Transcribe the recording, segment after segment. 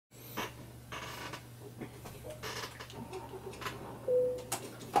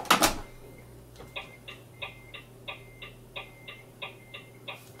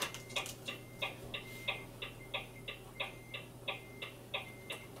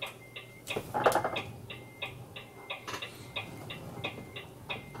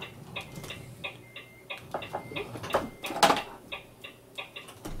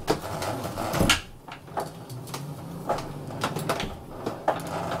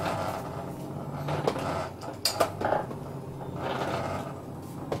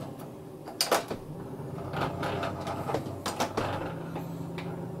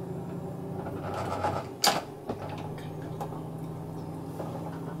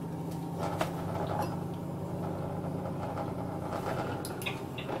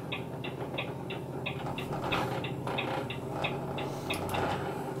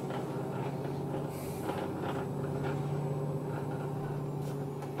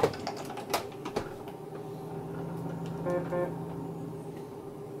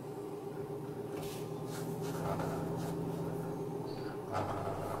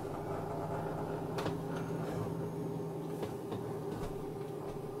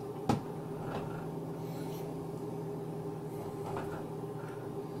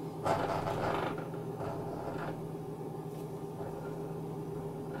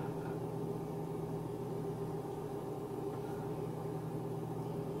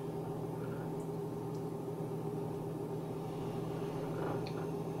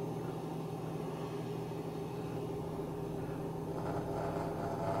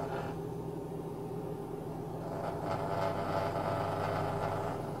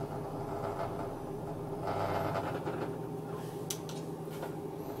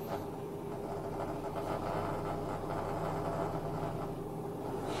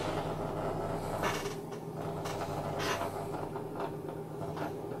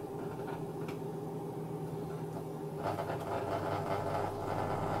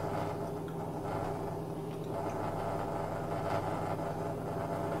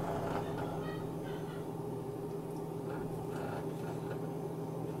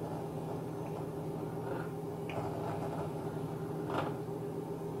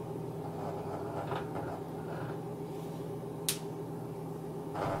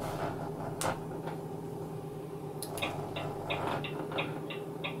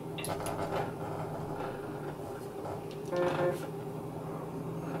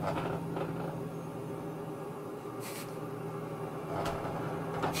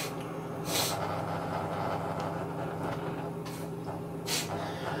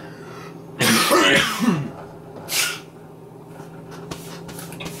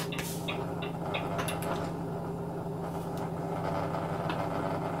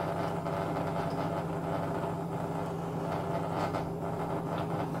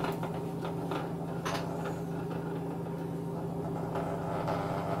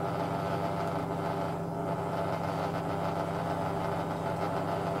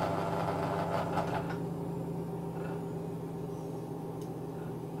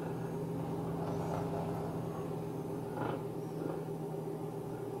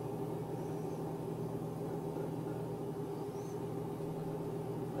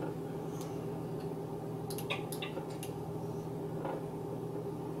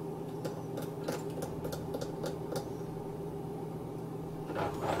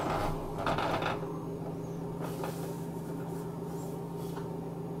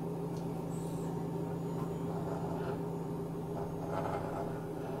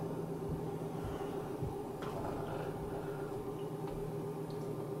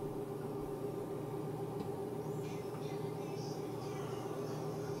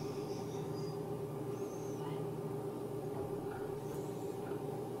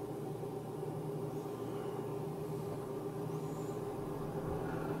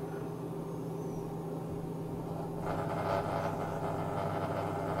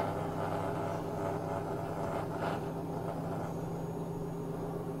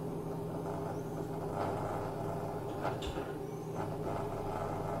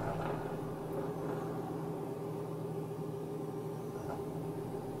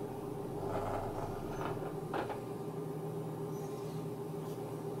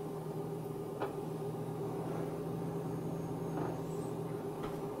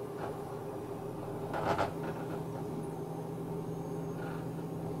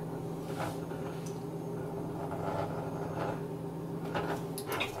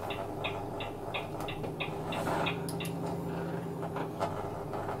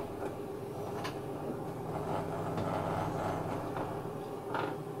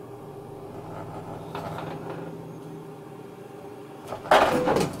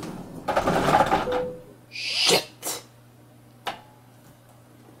Shit!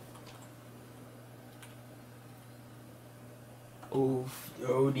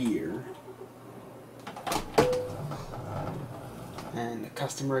 Oh dear. And the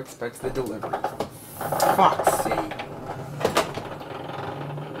customer expects the delivery. Fuck's sake.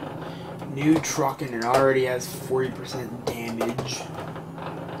 New truck and it already has 40% damage.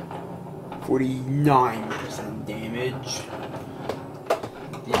 49% damage.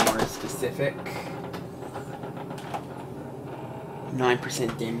 Be more specific.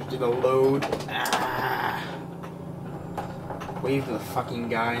 9% damage to the load. Ah. Wave the fucking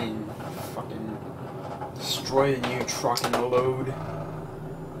guy and fucking destroy the new truck and the load.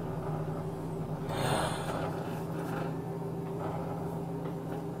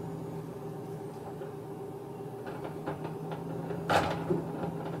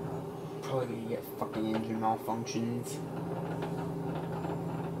 Probably gonna get fucking engine malfunctions.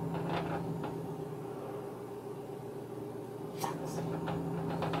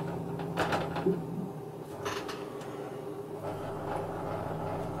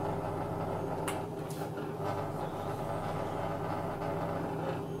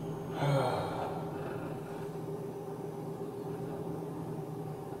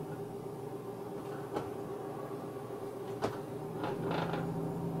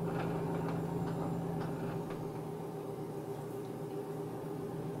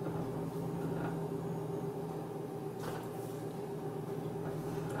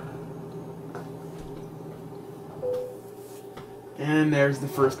 And there's the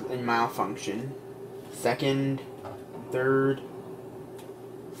first malfunction. Second, third,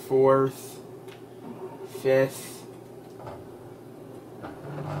 fourth, fifth.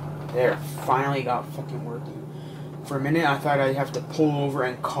 There, finally got fucking working. For a minute I thought I'd have to pull over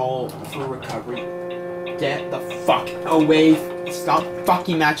and call for recovery. Get the fuck away. Stop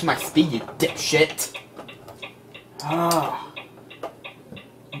fucking matching my speed, you dipshit. Ah.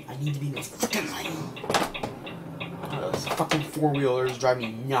 I need to be in this fucking lane. Those fucking four-wheelers drive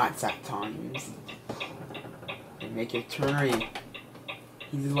me nuts at times. They make you turn right.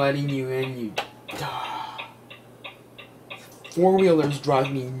 He's letting you in, you... Four-wheelers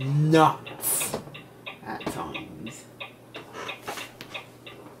drive me nuts at times.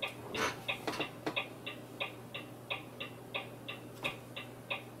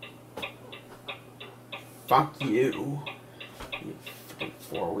 fuck you. You fucking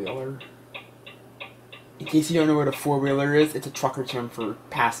four-wheeler. In case you don't know what a four-wheeler is, it's a trucker term for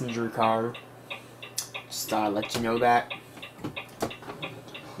passenger car. Just thought I'd let you know that.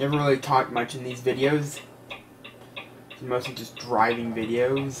 Never really talk much in these videos. It's mostly just driving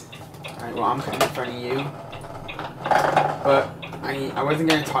videos. Alright, well, I'm cutting in front of you. But, I wasn't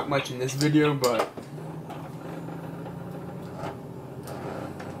going to talk much in this video, but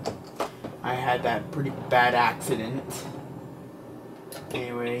I had that pretty bad accident.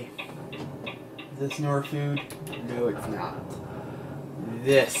 Anyway, is this Norfood? No, it's not.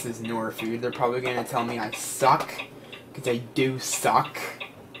 This is Norfood. They're probably going to tell me I suck, because I do suck.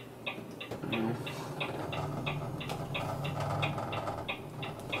 No.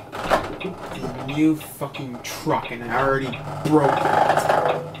 The new fucking truck, and I already broke it.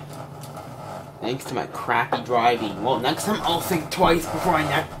 Thanks to my crappy driving. Well, next time I'll think twice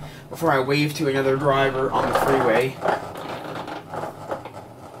before I wave to another driver on the freeway.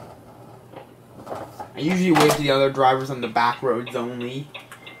 I usually wave to the other drivers on the back roads only,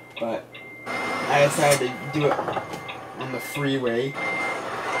 but I decided to do it on the freeway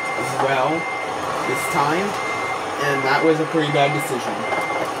as well this time, and that was a pretty bad decision.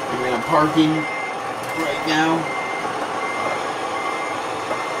 Anyway, I'm parking right now.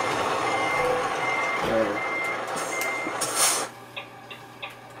 There.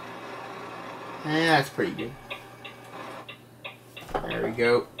 That's pretty good. There we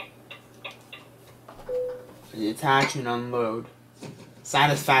go. Detach and unload.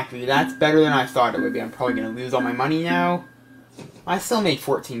 Satisfactory. That's better than I thought it would be. I'm probably going to lose all my money now. I still made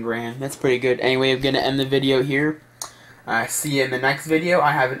 14 grand. That's pretty good. Anyway, I'm going to end the video here. See you in the next video.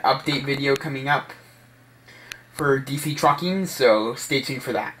 I have an update video coming up for DC Trucking, so stay tuned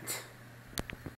for that.